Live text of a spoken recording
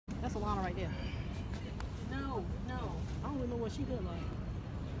That's Alana right there. No. I don't even know what she did like.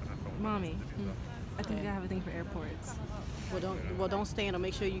 Mommy, I think I have a thing for airports. Well, don't stand or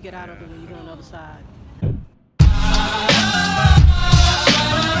make sure you get out of it when you go on the other side.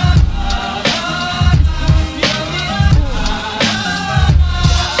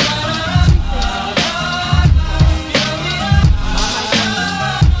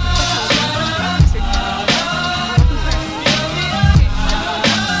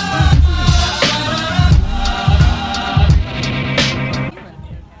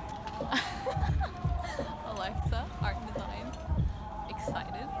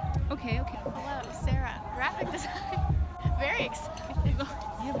 Okay. Hello, Sarah, graphic design. Very excited.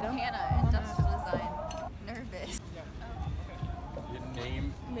 Hannah, industrial design. Nervous. Your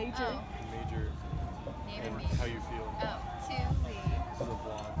name, Major. major, Name and and me. how you feel. To Lee. This is a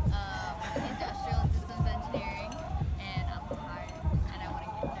vlog. Industrial systems engineering, and I'm tired, and I want to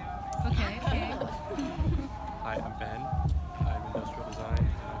get there. Okay. Hi, I'm Ben. I'm industrial design, and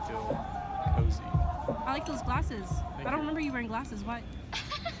I feel cozy. I like those glasses. I don't remember you wearing glasses. Why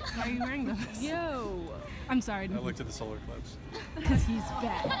are you wearing those? Yo. I'm sorry. I looked at the solar eclipse. Because he's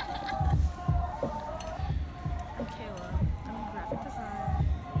bad. I'm Kayla. I'm in graphic design.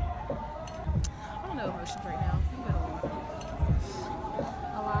 I don't know emotions right now. You got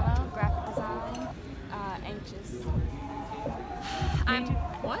Alana, graphic design, anxious. I'm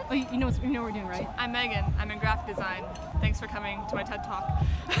what? Oh, you know what we're doing, right? I'm Megan. I'm in graphic design. Thanks for coming to my TED Talk.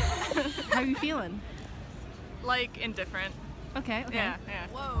 How are you feeling? Like indifferent. Okay. Yeah.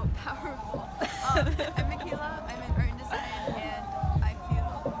 Whoa, powerful. I'm Michaela. I'm in art and design, and I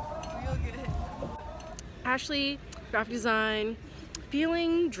feel real good. Ashley, graphic design,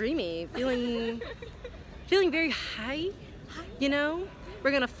 feeling dreamy, feeling very high. You know,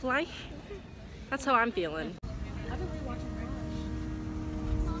 we're gonna fly. That's how I'm feeling.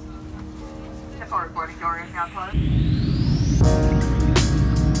 Car reporting door is now closed.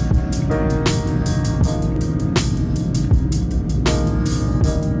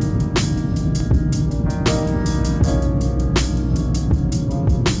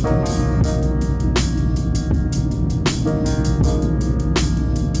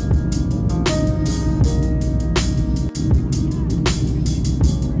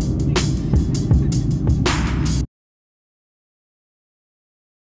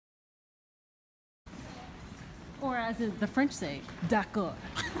 Or as the French say, d'accord.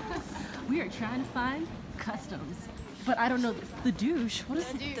 We are trying to find customs. But I don't know, the douche, what is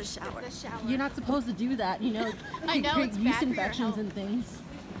it? The shower. You're not supposed to do that, you know. I know, create it's yeast bad for your infections health. and things.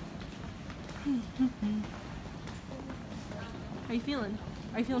 How you feeling?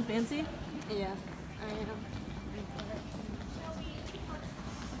 Are you feeling fancy? Yeah, I am.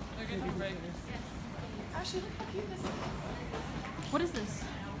 What is this?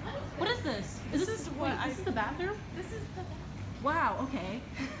 What is this? Is this the bathroom? This is the. Wow, okay.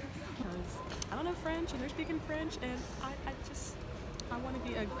 I don't know French, and they're speaking French, and I want to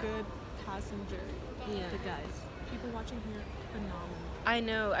be a good passenger. Yeah. The guys, people watching here, phenomenal. I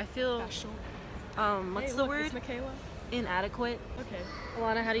know, I feel, Special. what's Hey, the look, word? It's Michaela. Inadequate. Okay.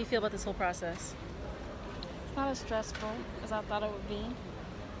 Alana, how do you feel about this whole process? It's not as stressful as I thought it would be.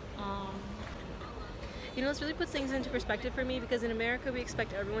 You know, this really puts things into perspective for me because in America we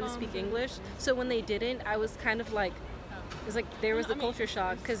expect everyone to speak English. So when they didn't, I was kind of like, it was like there was the culture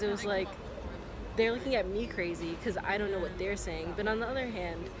shock because it was like they're looking at me crazy because I don't know what they're saying. But on the other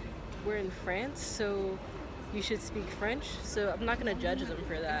hand, we're in France, so you should speak French. So I'm not gonna judge them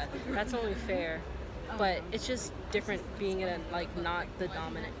for that. That's only fair. But it's just different being in a not the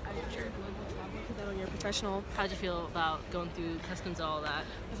dominant culture. You're professional. How'd you feel about going through customs and all that?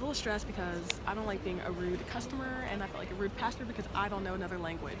 I was a little stressed because I don't like being a rude customer, and I felt like a rude passenger because I don't know another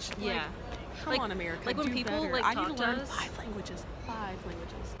language. Yeah. Come on, America. Like when do people better. like I talk need to to learn us. 5 languages. 5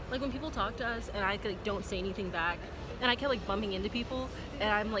 languages. Like when people talk to us and I don't say anything back, and I kept like bumping into people, and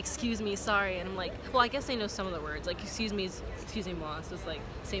I'm like, excuse me, sorry, and I'm like, well, I guess they know some of the words. Like excuse me is moi, so it's like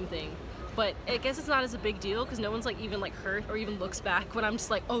same thing. But I guess it's not as a big deal because no one's like even like hurt or even looks back when I'm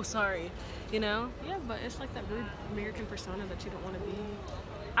just like, oh, sorry, you know? Yeah, but it's like that rude American persona that you don't want to be.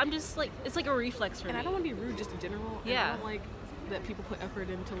 I'm just like, it's like a reflex for me. And I don't want to be rude just in general. And Yeah. I don't like that people put effort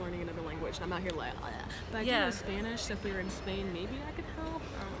into learning another language. And I'm out here like, but I do Yeah. know Spanish, so if we were in Spain, maybe I could help.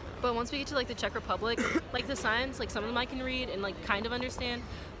 I don't know. But once we get to like the Czech Republic, like the signs, like some of them I can read and like kind of understand.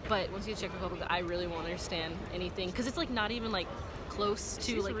 But once you get to Czech Republic, I really won't understand anything because it's like not even like close to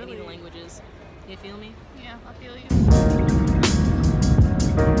She's like any of the really- languages. You feel me? Yeah, I feel you.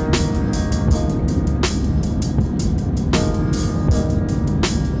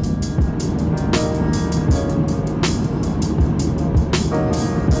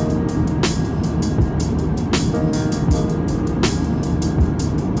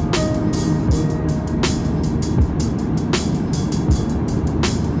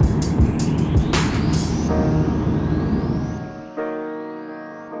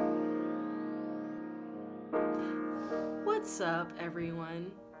 What's up,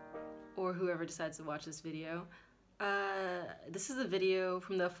 everyone, or whoever decides to watch this video. This is a video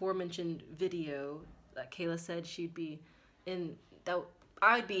from the aforementioned video that Kayla said she'd be in, that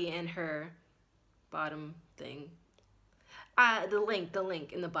I'd be in her bottom thing. The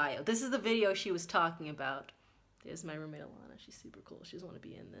link in the bio. This is the video she was talking about. There's my roommate Alana. She's super cool. She doesn't want to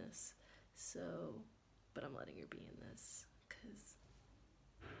be in this. So, but I'm letting her be in this. Cause,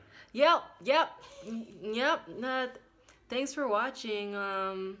 yep. Thanks for watching.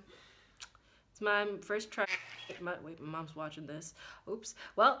 It's my first try. Wait, my mom's watching this. Oops.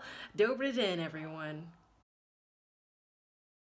 Well, dope it in, everyone.